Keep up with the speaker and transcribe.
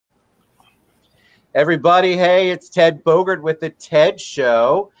Everybody, hey, it's Ted Bogert with the TED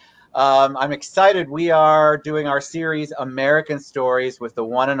Show. I'm excited. We are doing our series, American Stories, with the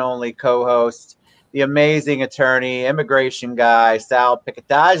one and only co-host, the amazing attorney, immigration guy, Sal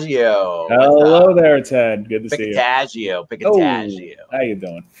Picataggio. Hello there, Ted. Good to see you. Picataggio. Oh, how you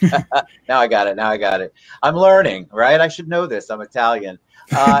doing? Now I got it. I'm learning, right? I should know this. I'm Italian.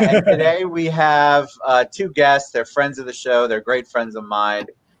 And today we have two guests. They're friends of the show. They're great friends of mine.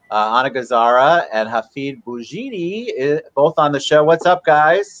 Gazzara and Hafid Boujidi, both on the show. What's up,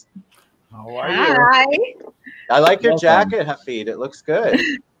 guys? How are you? Hi. I like your jacket, Hafid. It looks good.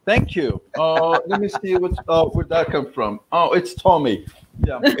 Thank you. Let me see where that come from. Oh, it's Tommy.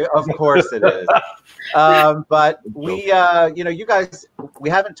 Yeah, of course it is. But we, you guys, we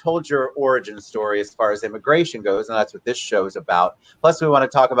haven't told your origin story as far as immigration goes, and that's what this show is about. Plus, we want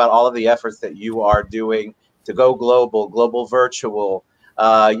to talk about all of the efforts that you are doing to go global virtual.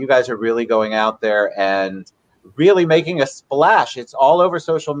 You guys are really going out there and really making a splash. It's all over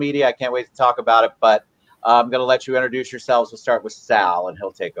social media. I can't wait to talk about it, but I'm going to let you introduce yourselves. We'll start with Sal, and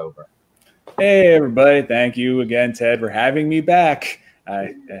he'll take over. Hey, everybody. Thank you again, Ted, for having me back.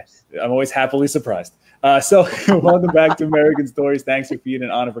 I'm always happily surprised. So welcome back to American Stories. Thanks, Hafid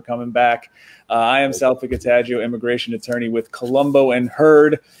and Anna, for coming back. I am Sal Picataggio, immigration attorney with Colombo and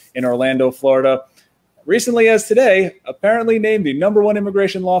Hurd in Orlando, Florida. Recently, as today, apparently named the #1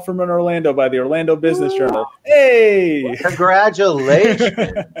 immigration law firm in Orlando by the Orlando Business Journal. Hey! Congratulations.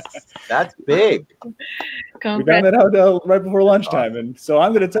 That's big. We found that out right before lunchtime, and so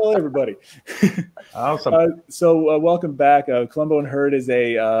I'm going to tell everybody. Awesome. Welcome back. Colombo and Hurd is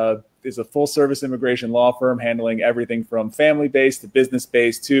a full-service immigration law firm handling everything from family-based to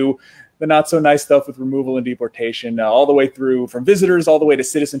business-based to the not-so-nice stuff with removal and deportation, all the way through from visitors all the way to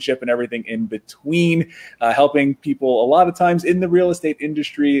citizenship and everything in between, helping people a lot of times in the real estate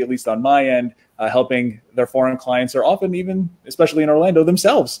industry, at least on my end, helping their foreign clients or often even, especially in Orlando,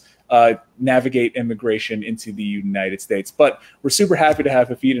 themselves navigate immigration into the United States. But we're super happy to have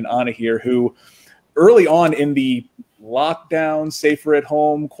Hafid and Anna here, who early on in the lockdown, safer at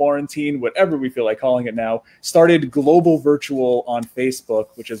home, quarantine, whatever we feel like calling it now, started Global Virtual on Facebook,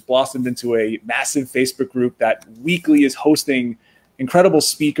 which has blossomed into a massive Facebook group that weekly is hosting incredible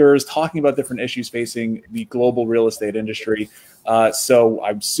speakers, talking about different issues facing the global real estate industry. So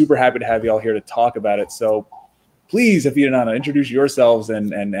I'm super happy to have you all here to talk about it. So please, Hafid and Anna, introduce yourselves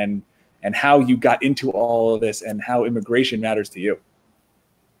and how you got into all of this and how immigration matters to you.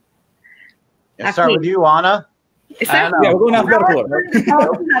 Let's start with you, Anna. Yeah, we're going alphabetical order.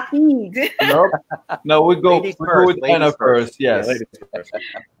 Nope. No, we go with Anna first. Yes.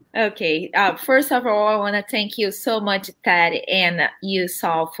 Okay. First of all, I want to thank you so much, Ted, and you,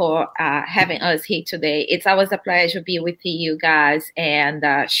 Saul, for having us here today. It's always a pleasure to be with you guys and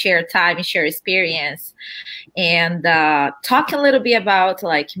share time, share experience, and talk a little bit about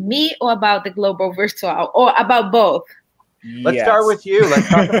like me or about the global virtual or about both. Let's start with you. Let's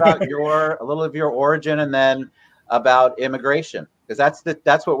talk about a little of your origin and then about immigration, because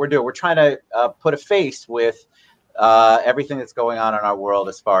that's what we're doing. We're trying to put a face with everything that's going on in our world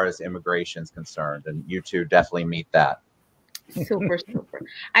as far as immigration is concerned, and you two definitely meet that. Super.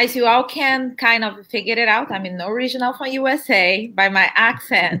 As you all can kind of figure it out, I'm an original from USA by my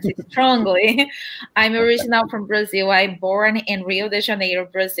accent strongly. I'm original from Brazil. I'm born in Rio de Janeiro,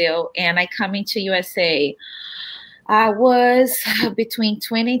 Brazil, and I come into USA. I was between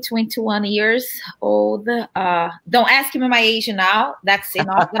 20 and 21 years old. Don't ask me my age now. That's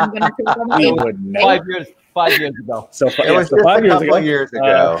enough. I'm going to say something. 5 years ago. So it was just 5 years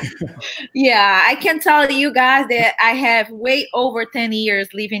ago. Yeah, I can tell you guys that I have way over 10 years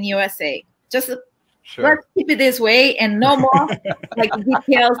living USA. Just let's keep it this way and no more like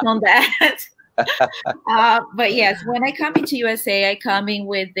details on that. But yes, when I come into USA, I come in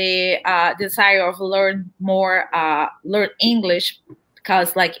with the desire of learn English,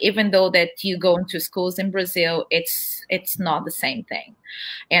 because like even though that you go into schools in Brazil, it's not the same thing.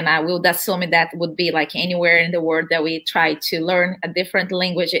 And I will assume that would be like anywhere in the world that we try to learn a different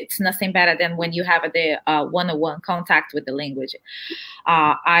language. It's nothing better than when you have the one-on-one contact with the language.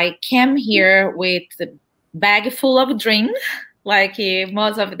 I came here with a bag full of dreams, like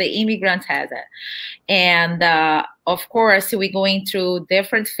most of the immigrants has it. And of course, we're going through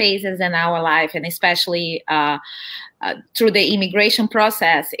different phases in our life, and especially through the immigration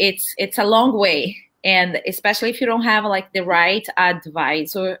process, it's a long way. And especially if you don't have like the right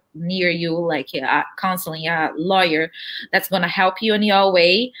advisor near you, like constantly a lawyer that's going to help you in your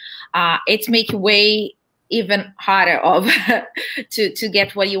way, it's make way even harder of to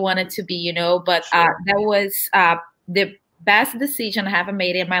get what you want it to be, you know. But that was the best decision I ever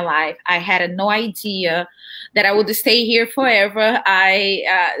made in my life. I had no idea that I would stay here forever.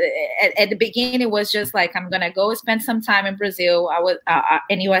 At the beginning, it was just like, I'm going to go spend some time in Brazil. I was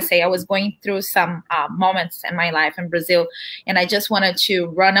in USA. I was going through some moments in my life in Brazil, and I just wanted to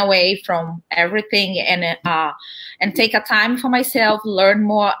run away from everything and take a time for myself, learn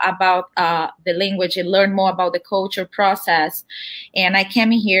more about the language, and learn more about the culture process. And I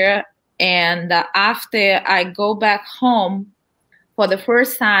came here, and after I go back home for the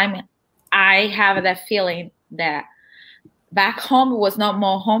first time, I have that feeling that back home was not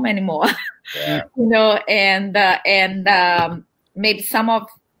more home anymore. Yeah. You know, and maybe some of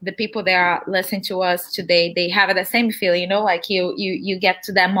the people that are listening to us today, they have the same feeling, you know, like you get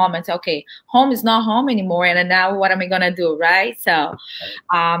to that moment, okay, home is not home anymore, and now what am I gonna do, right? So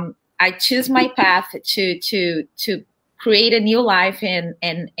I choose my path to create a new life in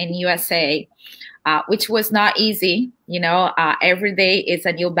USA, which was not easy. You know, every day is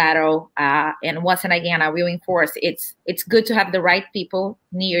a new battle. And once and again, I will enforce it's good to have the right people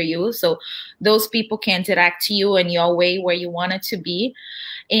near you, so those people can direct you in your way where you want it to be.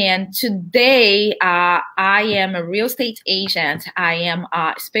 And today, I am a real estate agent. I am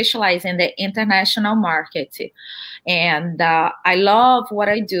specialized in the international market, and I love what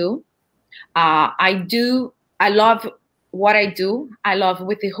I do. I love what I do. I love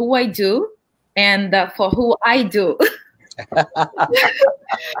with who I do, and for who I do.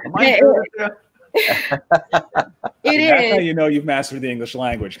 It is. That's how you know you've mastered the English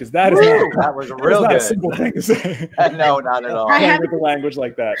language, because that is that was real good. A simple thing to say. No, not at all. I have the language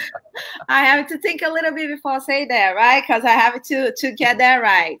like that. I have to think a little bit before I say that, right? Because I have to get that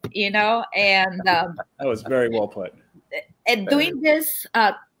right, you know. And that was very well put. And doing this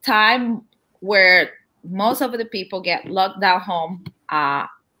time where most of the people get locked down home,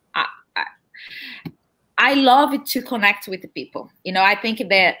 I love it to connect with the people. You know, I think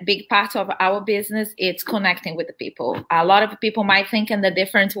that big part of our business is connecting with the people. A lot of people might think in a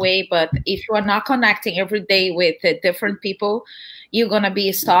different way, but if you are not connecting every day with different people, you're going to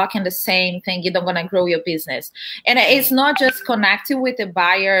be stuck in the same thing. You're not going to grow your business. And it's not just connecting with the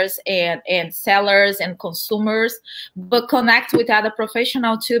buyers and sellers and consumers, but connect with other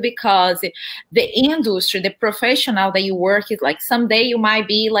professionals too, because the industry, the professional that you work is like, someday you might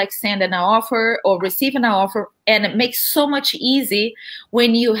be like sending an offer or receiving an offer, and it makes so much easy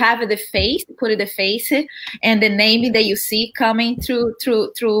when you have the face, put the face and the name that you see coming through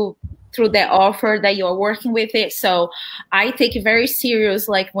the offer that you're working with it. So I take it very serious,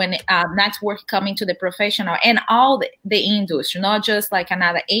 like when network coming to the professional and all the industry, not just like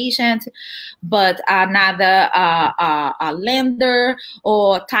another agent, but another lender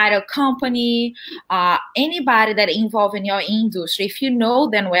or title company, anybody that involved in your industry. If you know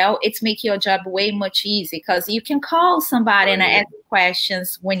them well, it's make your job way much easier, because you can call somebody and ask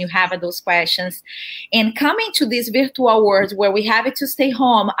questions when you have those questions. And coming to this virtual world where we have it to stay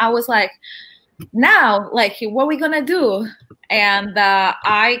home, I was like, now, like, what are we gonna do? And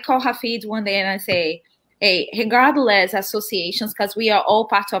I call Hafid one day and I say, hey, regardless associations, because we are all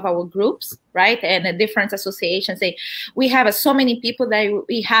part of our groups, right? And the different associations, we have so many people that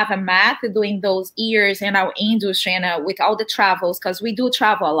we have met doing those years in our industry, and with all the travels, because we do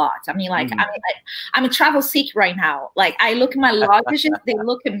travel a lot. I mean, like, I'm a travel seeker right now. Like, I look at my luggage, they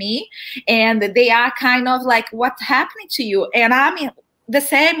look at me, and they are kind of like, what's happening to you? And I mean, the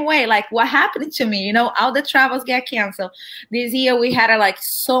same way, like, what happened to me? You know, all the travels get canceled. This year we had like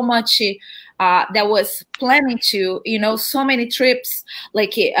so much that was planning to, you know, so many trips,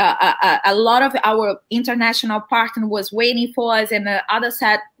 like a lot of our international partner was waiting for us, and the other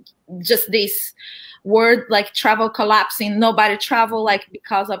side, just this word like travel collapsing, nobody travel, like,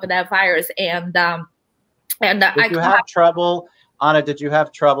 because of that virus. And did you have trouble, Anna? Did you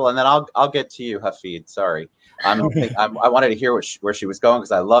have trouble? And then I'll get to you, Hafid. Sorry, I wanted to hear where she was going,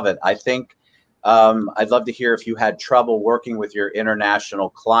 because I love it. I think I'd love to hear if you had trouble working with your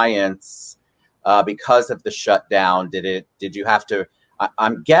international clients because of the shutdown. Did you have to?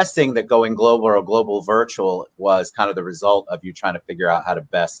 I'm guessing that going global or global virtual was kind of the result of you trying to figure out how to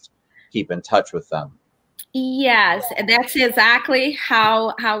best keep in touch with them. Yes, that's exactly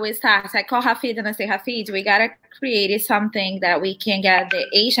how it starts. I call Hafid and I say, Hafid, we gotta create something that we can get the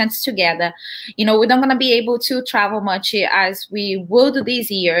agents together. You know, we're not gonna be able to travel much as we would this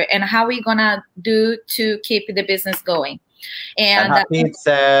year, and how we gonna do to keep the business going. And Hafid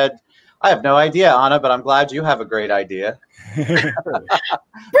said, I have no idea, Anna, but I'm glad you have a great idea.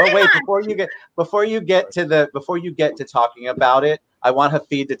 But wait, before you get to talking about it, I want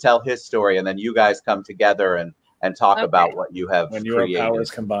Hafid to tell his story, and then you guys come together and talk about what you have when created. Your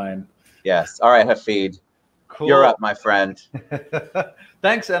powers combine. Yes. All right, Hafid. Cool. You're up, my friend.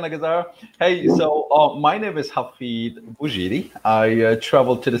 Thanks, Anna Gazzara. Hey, so my name is Hafid Boujidi. I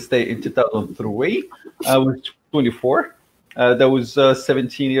traveled to the state in 2003. I was 24. That was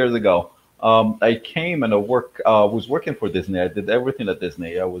 17 years ago. I came and I was working for Disney. I did everything at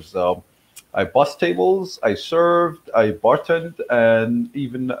Disney. I bussed tables, I served, I bartended, and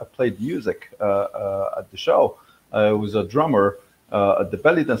even played music at the show. I was a drummer at the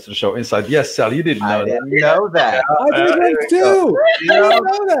belly dancer show inside. Yes, Sal, you didn't know I didn't know that. I did that too. I didn't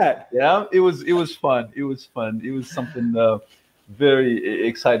know that. Yeah, it was fun. It was fun. It was something very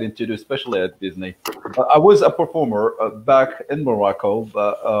exciting to do, especially at Disney. I was a performer back in Morocco,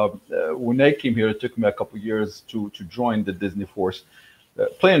 but when I came here, it took me a couple of years to join the Disney force,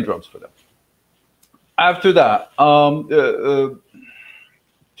 playing drums for them. After that,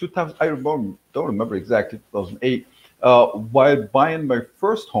 2000, don't remember exactly, 2008, while buying my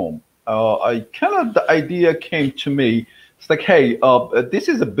first home, the idea came to me. It's like, hey, this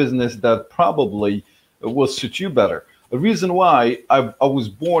is a business that probably will suit you better. The reason why I was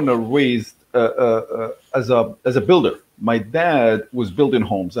born and raised as a builder. My dad was building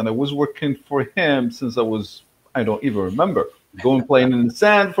homes, and I was working for him since I don't even remember. Going playing in the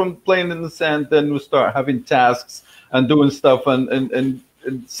sand, from playing in the sand, then we start having tasks and doing stuff, and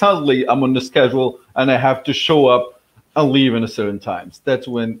suddenly I'm on the schedule and I have to show up and leave in a certain times. That's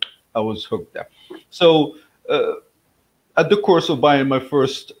when I was hooked up. So at the course of buying my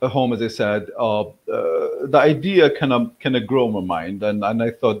first home, as I said, the idea kind of grew in my mind, and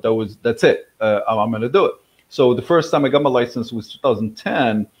I thought that's it. I'm gonna do it. So the first time I got my license was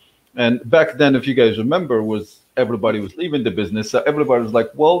 2010, and back then, if you guys remember, everybody was leaving the business. So everybody was like,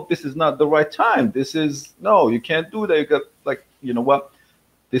 well, this is not the right time. No, you can't do that. You got, like, you know what?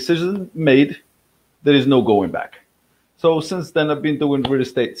 Decision made. There is no going back. So since then, I've been doing real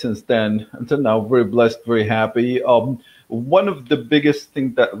estate since then until now. Very blessed, very happy. One of the biggest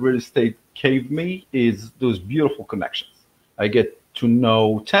things that real estate gave me is those beautiful connections. I get to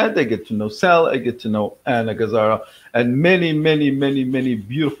know Ted, I get to know Sal, I get to know Anna Gazzara, and many, many, many, many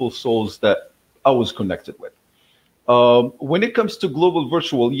beautiful souls that I was connected with. When it comes to global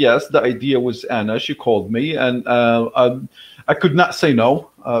virtual, yes, the idea was Anna. She called me, and I could not say no,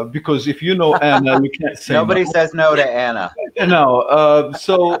 because if you know Anna, you can't say Nobody no. says no to Anna. No.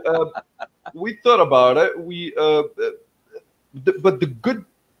 So we thought about it. But the good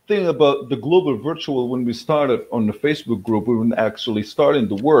thing about the global virtual, when we started on the Facebook group, we were actually starting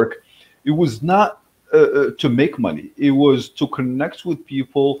the work, it was not to make money. It was to connect with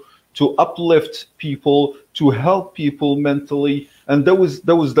people, to uplift people, to help people mentally, and that was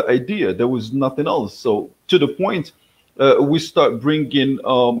the idea. There was nothing else. So to the point, we start bringing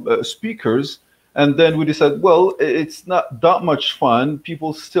speakers, and then we decided, well, it's not that much fun.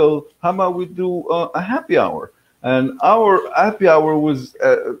 People still, how about we do a happy hour? And our happy hour was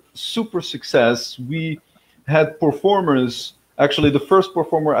a super success. We had performers. Actually, the first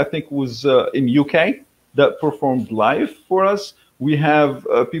performer, I think, was in UK that performed live for us. We have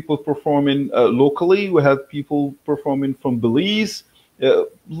people performing locally. We have people performing from Belize,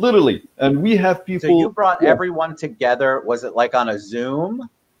 literally. And we have people. So you brought everyone together. Was it like on a Zoom?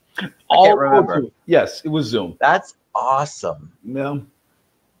 I can't remember. Yes, it was Zoom. That's awesome. Yeah.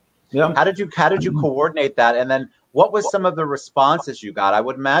 Yeah. How did you coordinate that? And then what was some of the responses you got? I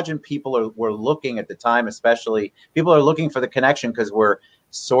would imagine people were looking at the time, especially people are looking for the connection, because we're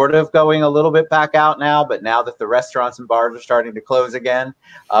sort of going a little bit back out now, but now that the restaurants and bars are starting to close again,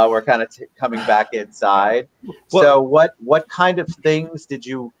 we're kind of coming back inside. So what kind of things did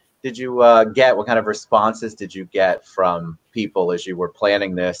you get? What kind of responses did you get from people as you were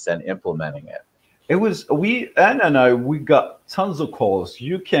planning this and implementing it? It was, Anna and I, we got tons of calls.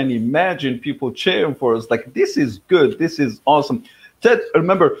 You can imagine people cheering for us, like, this is good, this is awesome. Ted,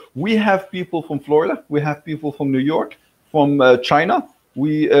 remember, we have people from Florida, we have people from New York, from China,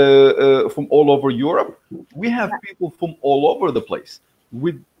 we from all over Europe. We have people from all over the place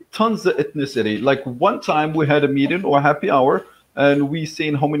with tons of ethnicity. Like one time we had a meeting or a happy hour, and we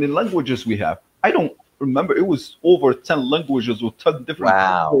seen how many languages we have. I don't remember. It was over 10 languages with 10 different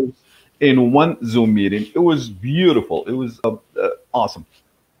people in one Zoom meeting. It was beautiful. It was awesome.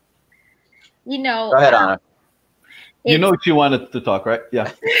 You know, go ahead, Anna. You know she wanted to talk, right?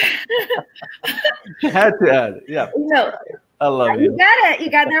 Yeah. Had to add. Yeah. No, I love you.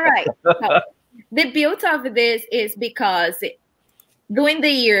 You got that right. So, the beauty of this is because during the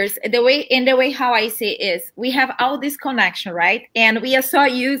years, the way how I see it is, we have all this connection, right? And we are so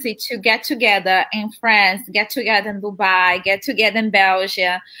used to get together in France, get together in Dubai, get together in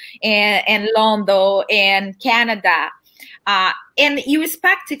Belgium, and London, and Canada. and you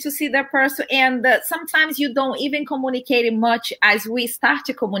expect to see that person, and sometimes you don't even communicate much as we start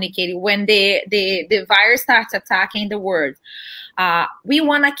to communicate when the virus starts attacking the world. We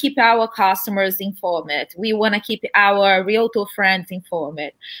want to keep our customers informed. We want to keep our realtor friends informed.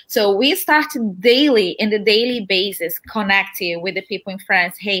 So we start daily, in the daily basis, connecting with the people in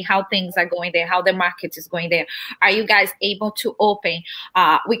France. Hey, how things are going there, how the market is going there. Are you guys able to open?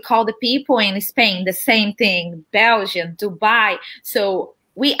 We call the people in Spain the same thing, Belgium, Dubai. So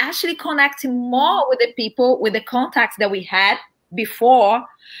we actually connect more with the people, with the contacts that we had before.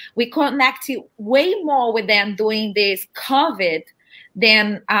 We connected way more with them during this COVID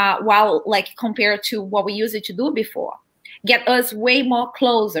than while, like, compared to what we used to do before. Get us way more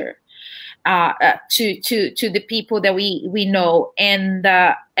closer to the people that we know, and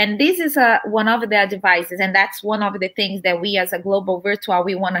this is one of their devices, and that's one of the things that we as a global virtual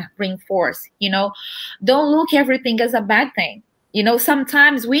we want to reinforce. You know, don't look everything as a bad thing. You know,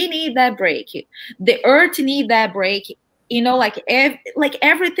 sometimes we need that break. The earth need that break. You know, like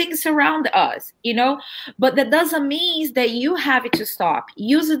everything surround us, you know, but that doesn't mean that you have to stop.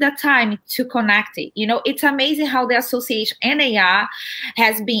 Use the time to connect it. You know, it's amazing how the association NAR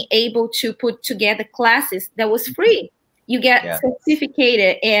has been able to put together classes that was free. You get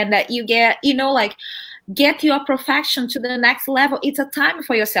certificated, and you get, you know, like, get your profession to the next level. It's a time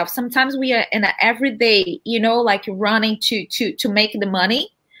for yourself. Sometimes we are in an everyday, you know, like running to make the money.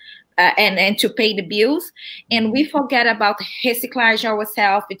 And to pay the bills, and we forget about recyclage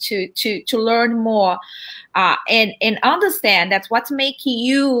ourselves to learn more, and understand that's what makes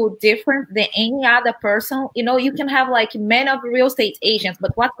you different than any other person. You know, you can have like many of real estate agents,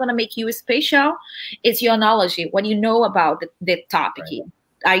 but what's going to make you special is your knowledge, what you know about the topic.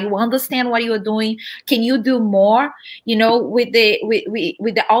 Right. You understand what you're doing? Can you do more? You know, with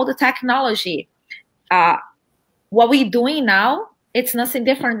all the technology, what we're doing now, it's nothing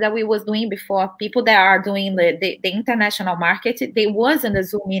different than we was doing before. People that are doing the international market, they was in the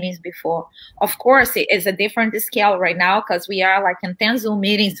Zoom meetings before. Of course, it is a different scale right now because we are like in 10 Zoom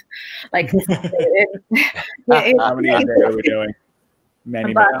meetings. Like, how many a day are we doing?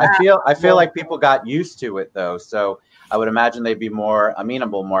 Many. I feel like people got used to it though, so I would imagine they'd be more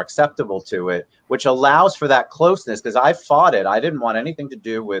amenable, more acceptable to it, which allows for that closeness. Because I fought it. I didn't want anything to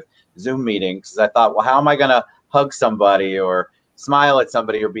do with Zoom meetings because I thought, well, how am I going to hug somebody or smile at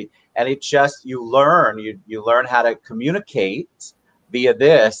somebody and it just, you learn how to communicate via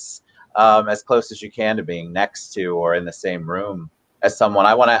this as close as you can to being next to or in the same room as someone.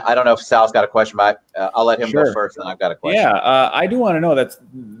 I don't know if Sal's got a question, but I'll let him go first, and I've got a question. Yeah, I do want to know, that's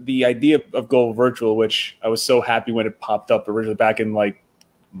the idea of Go Virtual, which I was so happy when it popped up originally back in like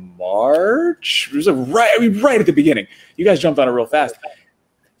March. It was right at the beginning. You guys jumped on it real fast.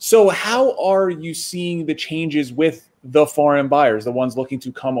 So how are you seeing the changes with the foreign buyers, the ones looking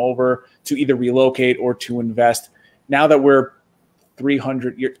to come over to either relocate or to invest? Now that we're 3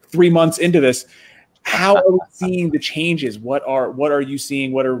 months into this, how are we seeing the changes? What are you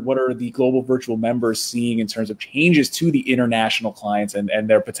seeing? What are the global virtual members seeing in terms of changes to the international clients and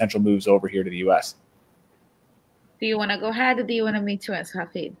their potential moves over here to the US? Do you want to go ahead, or do you want me to answer,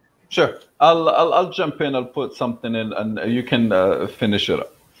 Hafid? Sure, I'll jump in. I'll put something in, and you can finish it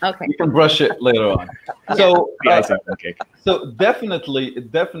up. Okay. You can brush it later on. So, so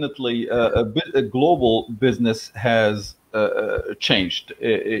definitely, a global business has changed.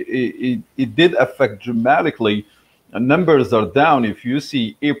 It did affect dramatically. Numbers are down. If you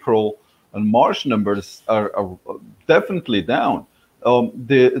see April and March numbers are definitely down.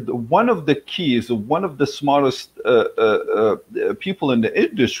 One of the keys, one of the smartest people in the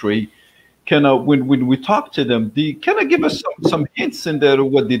industry, when we talk to them, they kind of give us some hints in there of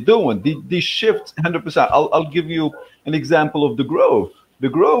what they're doing. They shift 100%. I'll give you an example of the Grove. The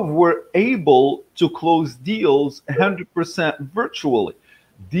Grove were able to close deals 100% virtually.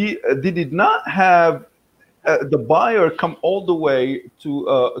 They did not have the buyer come all the way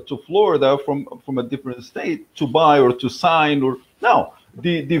to Florida from a different state to buy or to sign, or no.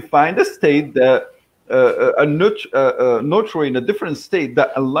 They find a state that a notary in a different state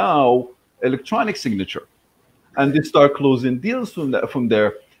that allow electronic signature, and they start closing deals from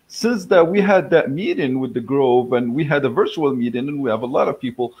there. Since that we had that meeting with the Grove, and we had a virtual meeting, and we have a lot of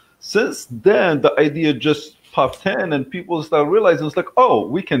people. Since then, the idea just popped in, and people start realizing it's like, oh,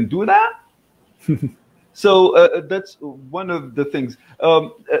 we can do that. So that's one of the things.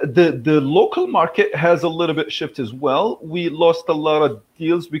 The local market has a little bit shift as well. We lost a lot of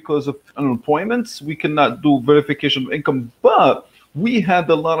deals because of unemployments. We cannot do verification of income, but we had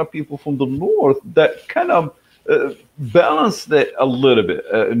a lot of people from the north that kind of balanced it a little bit.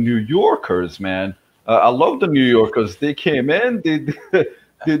 New Yorkers, man, I love the New Yorkers. They came in, they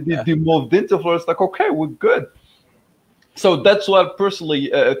moved into Florida. It's like, okay, we're good. So that's why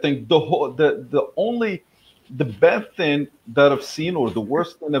personally I think the bad thing that I've seen, or the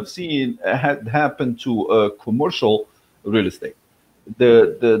worst thing I've seen, had happened to commercial real estate.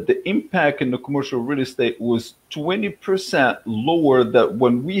 The impact in the commercial real estate was 20% lower than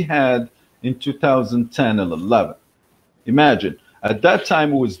when we had in 2010 and 11. Imagine, at that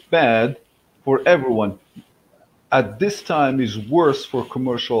time it was bad for everyone. At this time is worse for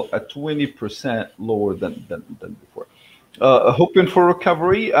commercial at 20% lower than before. Hoping for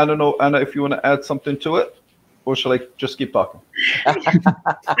recovery. I don't know, Anna, if you want to add something to it, or shall I just keep talking? I can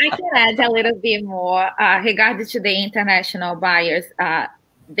add a little bit more regarding to the international buyers.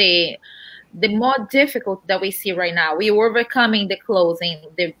 The more difficult that we see right now, we were overcoming the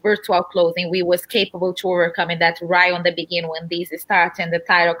virtual closing. We was capable to overcoming that right on the beginning when these start, and the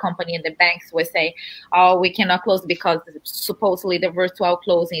title company and the banks would say, oh, we cannot close because supposedly the virtual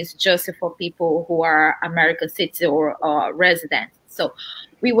closing is just for people who are American citizens or residents. So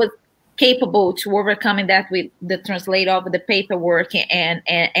we was capable to overcoming that with the translate of the paperwork and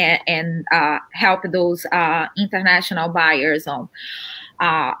help those international buyers on.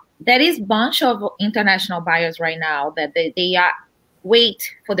 There is a bunch of international buyers right now that they are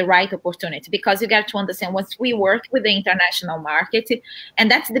wait for the right opportunity, because you got to understand, once we work with the international market,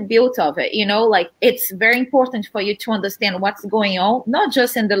 and that's the build of it, like it's very important for you to understand what's going on, not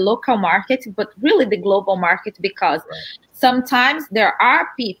just in the local market, but really the global market, because sometimes there are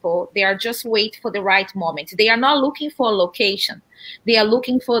people, they are just wait for the right moment. They are not looking for a location. They are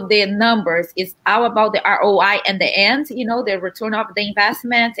looking for the numbers. It's all about the ROI and the end, the return of the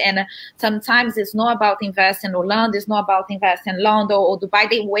investment. And sometimes it's not about investing in Orlando. It's not about investing in London or Dubai.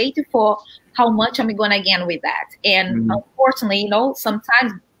 They wait for how much am I going to gain with that. And unfortunately,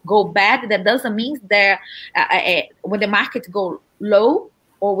 sometimes go bad. That doesn't mean that when the market go low,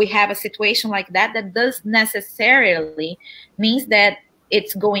 or we have a situation like that, that does necessarily means that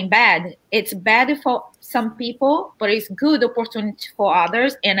it's going bad. It's bad for some people, but it's good opportunity for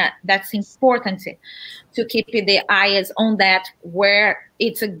others. And that's important to keep the eyes on that, where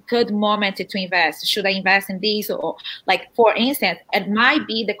it's a good moment to invest. Should I invest in these? Or like, for instance, it might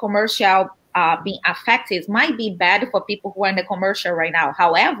be the commercial being affected might be bad for people who are in the commercial right now.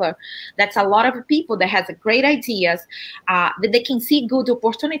 However, that's a lot of people that has great ideas that they can see good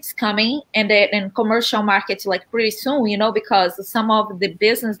opportunities coming in commercial markets like pretty soon, because some of the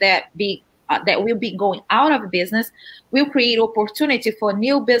business that will be going out of business will create opportunity for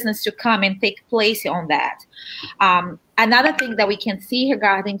new business to come and take place on that. Another thing that we can see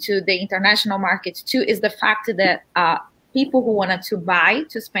regarding to the international market too is the fact that people who wanted to buy,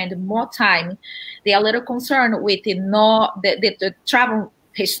 to spend more time, they are a little concerned with the travel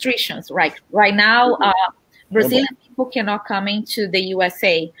restrictions. Right now, Brazilian people cannot come into the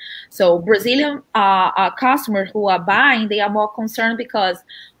USA. So Brazilian customers who are buying, they are more concerned because,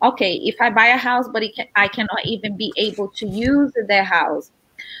 okay, if I buy a house, but I cannot even be able to use their house.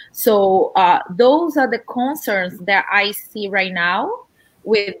 So those are the concerns that I see right now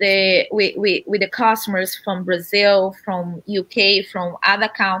with the customers from Brazil, from UK, from other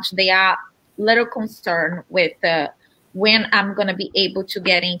countries. They are little concerned with when I'm going to be able to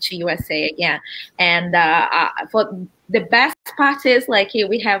get into USA again. And for the best part is, like,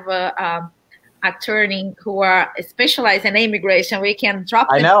 we have a attorney who are specialized in immigration. We can drop.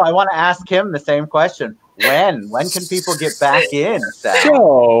 I know. I want to ask him the same question. When can people get back in, Sal?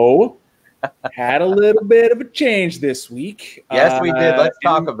 So, had a little bit of a change this week. Yes, we did. Let's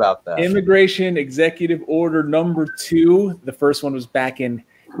talk about that. Immigration Executive Order number 2. The first one was back in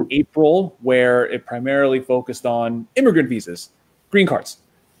April, where it primarily focused on immigrant visas, green cards,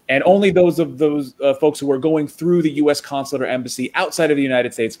 and only those folks who were going through the U.S. consulate or embassy outside of the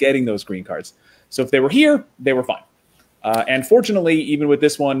United States getting those green cards. So if they were here, they were fine. And fortunately, even with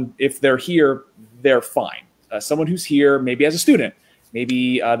this one, if they're here, they're fine. Someone who's here, maybe as a student,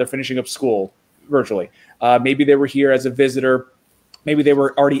 maybe they're finishing up school virtually. Maybe they were here as a visitor. Maybe they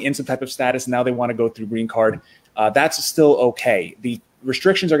were already in some type of status, and now they want to go through green card. That's still okay. The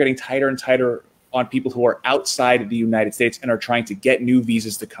restrictions are getting tighter and tighter on people who are outside of the United States and are trying to get new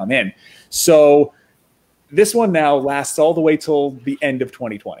visas to come in. So this one now lasts all the way till the end of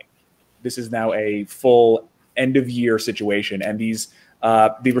 2020. This is now a full end of year situation. And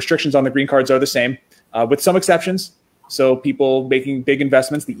the restrictions on the green cards are the same, with some exceptions. So people making big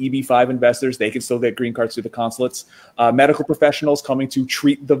investments, the EB-5 investors, they can still get green cards through the consulates. Medical professionals coming to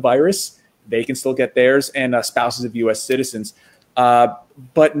treat the virus, they can still get theirs, and spouses of U.S. citizens.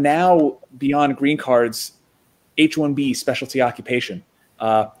 But now, beyond green cards, H-1B, specialty occupation.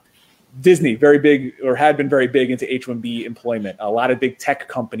 Disney, very big, or had been very big into H-1B employment. A lot of big tech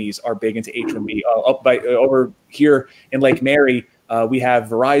companies are big into H-1B. Over here in Lake Mary, we have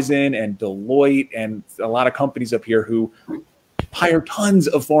Verizon and Deloitte and a lot of companies up here who hire tons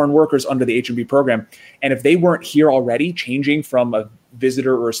of foreign workers under the H-1B program. And if they weren't here already, changing from a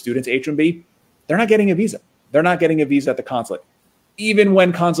visitor or a student to H-1B, they're not getting a visa. They're not getting a visa at the consulate, even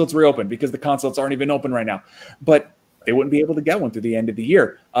when consulates reopen, because the consulates aren't even open right now. But they wouldn't be able to get one through the end of the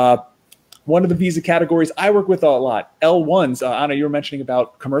year. One of the visa categories I work with a lot, L1s. Anna, you were mentioning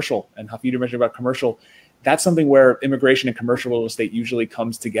about commercial, and Hafid, you were mentioning about commercial. That's something where immigration and commercial real estate usually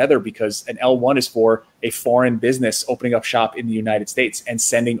comes together, because an L1 is for a foreign business opening up shop in the United States and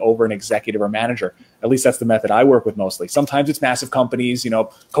sending over an executive or manager. At least that's the method I work with mostly. Sometimes it's massive companies.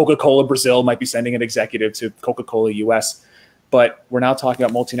 Coca-Cola Brazil might be sending an executive to Coca-Cola US. But we're now talking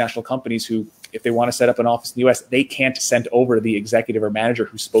about multinational companies who, if they want to set up an office in the U.S., they can't send over the executive or manager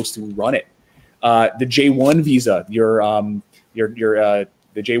who's supposed to run it. The J1 visa, the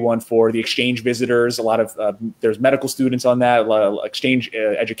J1 for the exchange visitors. A lot of there's medical students on that. A lot of exchange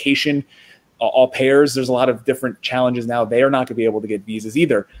education, all pairs. There's a lot of different challenges now. They are not going to be able to get visas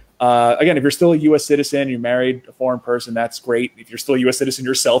either. Again, if you're still a U.S. citizen, you're married, a foreign person, that's great. If you're still a U.S. citizen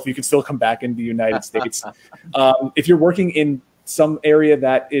yourself, you can still come back into the United States. If you're working in some area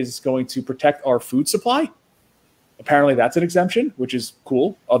that is going to protect our food supply, apparently that's an exemption, which is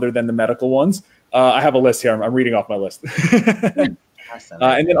cool, other than the medical ones. I have a list here. I'm reading off my list.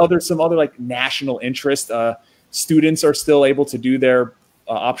 And then some other like national interest. Students are still able to do their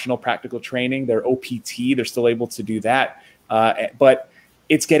optional practical training, their OPT. They're still able to do that. But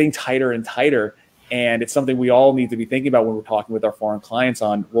it's getting tighter and tighter, and it's something we all need to be thinking about when we're talking with our foreign clients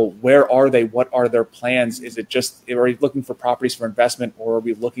on, well, where are they? What are their plans? Is it just, are we looking for properties for investment, or are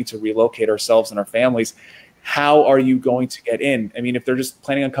we looking to relocate ourselves and our families? How are you going to get in? I mean, if they're just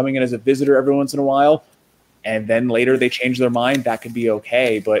planning on coming in as a visitor every once in a while, and then later they change their mind, that could be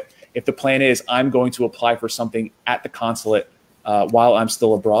okay. But if the plan is, I'm going to apply for something at the consulate while I'm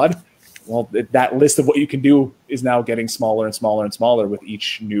still abroad, well, that list of what you can do is now getting smaller and smaller and smaller with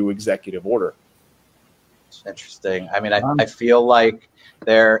each new executive order. Interesting. I mean, I feel like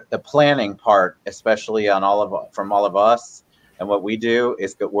the planning part, especially on from all of us and what we do,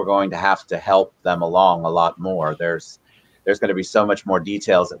 is that we're going to have to help them along a lot more. There's going to be so much more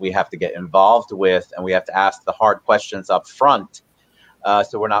details that we have to get involved with, and we have to ask the hard questions up front,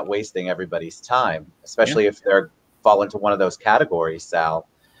 so we're not wasting everybody's time, especially if they're fall into one of those categories, Sal.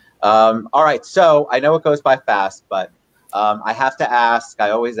 All right, so I know it goes by fast, but I have to ask, I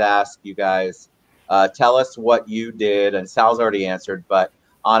always ask you guys, tell us what you did, and Sal's already answered, but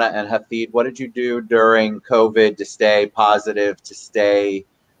Anna and Hafid, what did you do during COVID to stay positive, to stay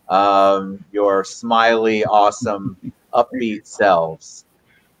your smiley, awesome, upbeat selves?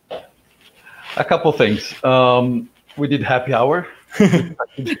 A couple things. We did happy hour.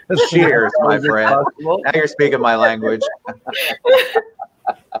 Cheers, my friend. Now you're speaking my language.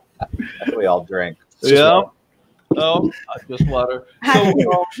 We all drink. Yeah. Just water. So,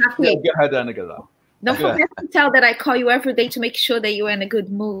 go ahead, Anna. Don't forget to tell that I call you every day to make sure that you're in a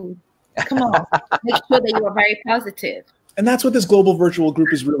good mood. Come on, make sure that you are very positive. And that's what this global virtual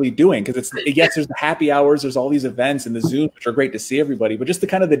group is really doing, because it's, yes, there's the happy hours, there's all these events and the Zoom, which are great to see everybody, but just the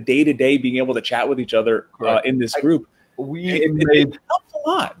kind of the day-to-day being able to chat with each other in this group, it helps a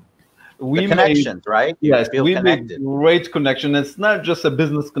lot. We connections, right? Yes, we made great connection. It's not just a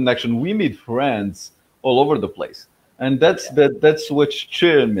business connection. We meet friends all over the place. And that's what's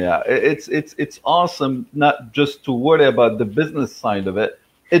cheering me out. It's awesome not just to worry about the business side of it.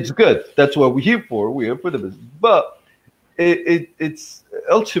 It's good. That's what we're here for. We're here for the business. But it's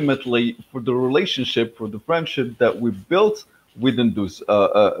ultimately for the relationship, for the friendship that we built within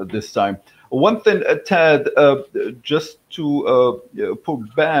this time. One thing, Tad, just to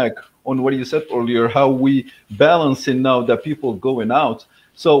put back on what you said earlier, how we balancing now that people going out.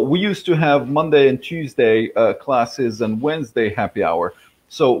 So we used to have Monday and Tuesday classes and Wednesday happy hour.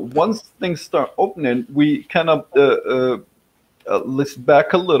 So once things start opening, we kind of list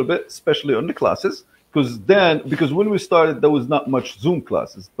back a little bit, especially on the classes, because when we started, there was not much Zoom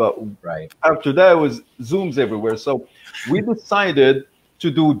classes, but after that, it was Zooms everywhere. So we decided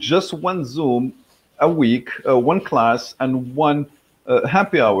to do just one Zoom a week, one class and one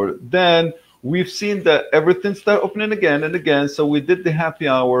happy hour. Then we've seen that everything started opening again and again. So we did the happy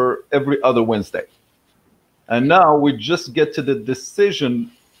hour every other Wednesday. And now we just get to the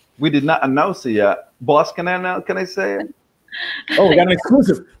decision. We did not announce it yet. Boss, can I say it? Oh, we got an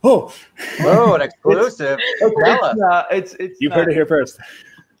exclusive. Oh, an exclusive. It's you heard it here first.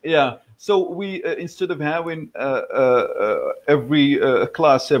 Yeah. So we, instead of having every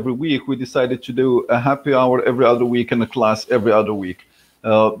class every week, we decided to do a happy hour every other week and a class every other week,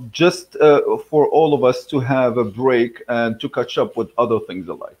 just for all of us to have a break and to catch up with other things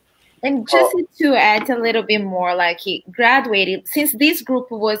in life. And just to add a little bit more, like he graduated, since this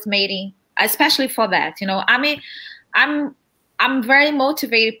group was made, especially for that, you know, I mean, I'm very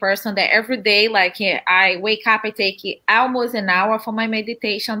motivated person that every day, like I wake up, I take almost an hour for my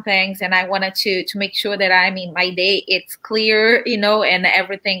meditation things, and I wanted to make sure that my day it's clear, you know, and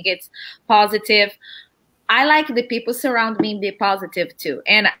everything gets positive. I like the people surround me be positive too.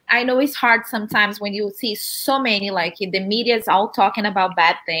 And I know it's hard sometimes when you see so many, like the media is all talking about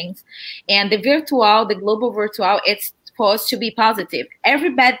bad things, and the global virtual, it's supposed to be positive. Every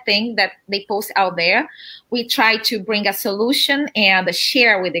bad thing that they post out there, we try to bring a solution and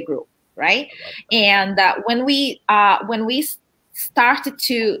share with the group, right? And when we started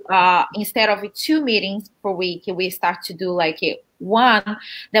to, instead of 2 meetings per week, we start to do like one.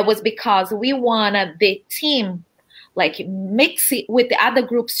 That was because we wanted the team like mix it with the other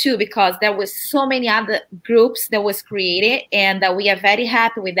groups too, because there was so many other groups that was created, and we are very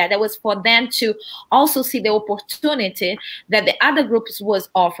happy with that. That was for them to also see the opportunity that the other groups was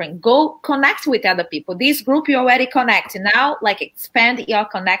offering. Go connect with other people. This group you already connected, now like expand your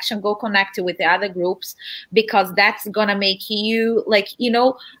connection, go connect with the other groups, because that's gonna make you like, you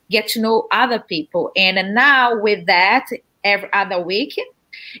know, get to know other people. And now with that, every other week,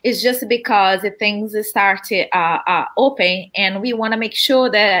 it's just because things start to open, and we want to make sure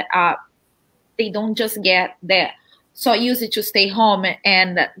that they don't just get there so used to stay home,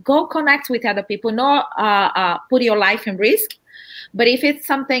 and go connect with other people, not put your life in risk. But if it's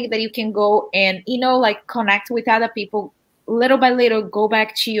something that you can go and, you know, like connect with other people, little by little, go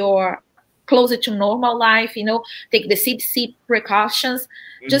back to your closer to normal life, you know, take the CDC precautions,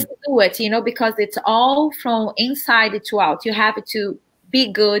 just do it, you know, because it's all from inside to out. You have to be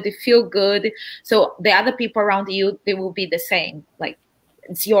good, feel good, so the other people around you, they will be the same. Like,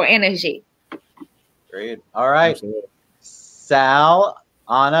 it's your energy. Great. All right. Absolutely. Sal,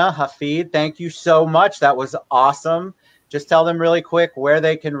 Anna, Hafid, thank you so much. That was awesome. Just tell them really quick where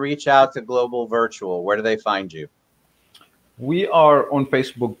they can reach out to Global Virtual. Where do they find you? We are on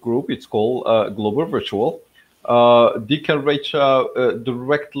Facebook group. It's called Global Virtual. They can reach out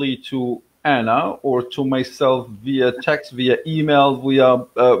directly to Anna or to myself via text, via email, via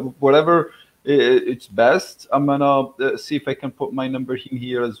whatever it's best. I'm gonna see if I can put my number in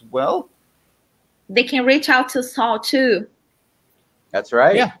here as well. They can reach out to Sal too. That's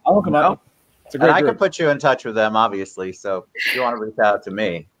right. Yeah, I'll look them up. It's a great and I group. can put you in touch with them, obviously. So if you want to reach out to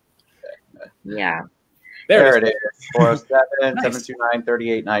me. Yeah. There it is.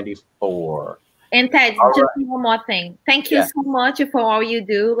 407-729-3894. And Ted, All just right. one more thing. Thank you so much for all you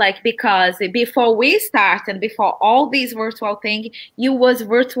do. Like, because before we start and before all these virtual things, you was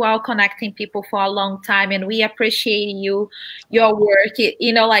virtual connecting people for a long time, and we appreciate your work.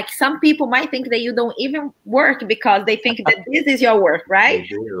 You know, like some people might think that you don't even work because they think that this is your work, right? They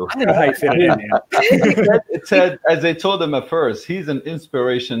do. I don't know how you fit it in, man. It said, as I told him at first, he's an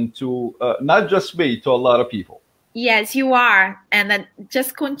inspiration to not just me, to a lot of people. Yes, you are. And then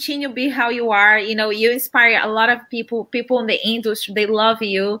just continue be how you are. You know, you inspire a lot of people in the industry. They love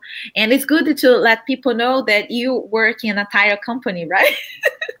you. And it's good to let people know that you work in a tire company, right?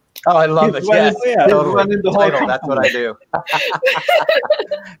 Oh, I love it. Yes, Totally. That's what I do.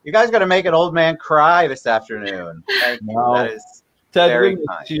 You guys got to make an old man cry this afternoon. Thank you. No. That is Ted, very we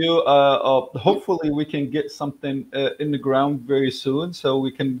kind. miss you. Hopefully, we can get something in the ground very soon, so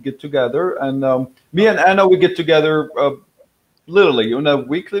we can get together. And me and Anna, we get together literally on a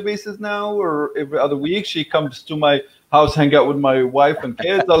weekly basis now, or every other week. She comes to my house, hang out with my wife and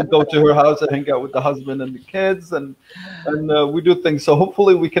kids. I'll go to her house and hang out with the husband and the kids, and we do things. So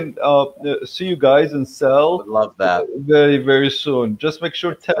hopefully, we can see you guys and Sal. Would love that very, very soon. Just make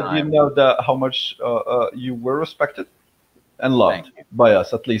sure, Ted, you know that how much you were respected and loved by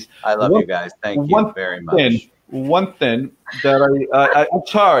us, at least. I love you guys. Thank you very much. One thing that I'm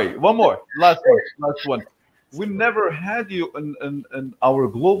sorry. One more. Last one. We never had you in our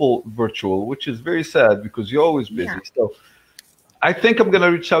global virtual, which is very sad because you're always busy. Yeah. So I think I'm going to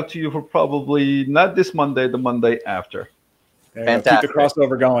reach out to you for probably not this Monday, the Monday after. Fantastic. Keep the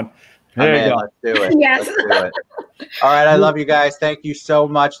crossover going. There you go. Let's do it. Yes. Let's do it. All right. I love you guys. Thank you so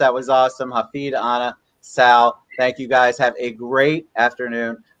much. That was awesome. Hafid, Anna, Sal. Thank you guys. Have a great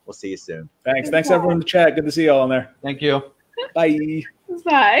afternoon. We'll see you soon. Thanks. Thanks everyone in the chat. Good to see you all in there. Thank you. Bye.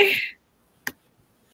 Bye.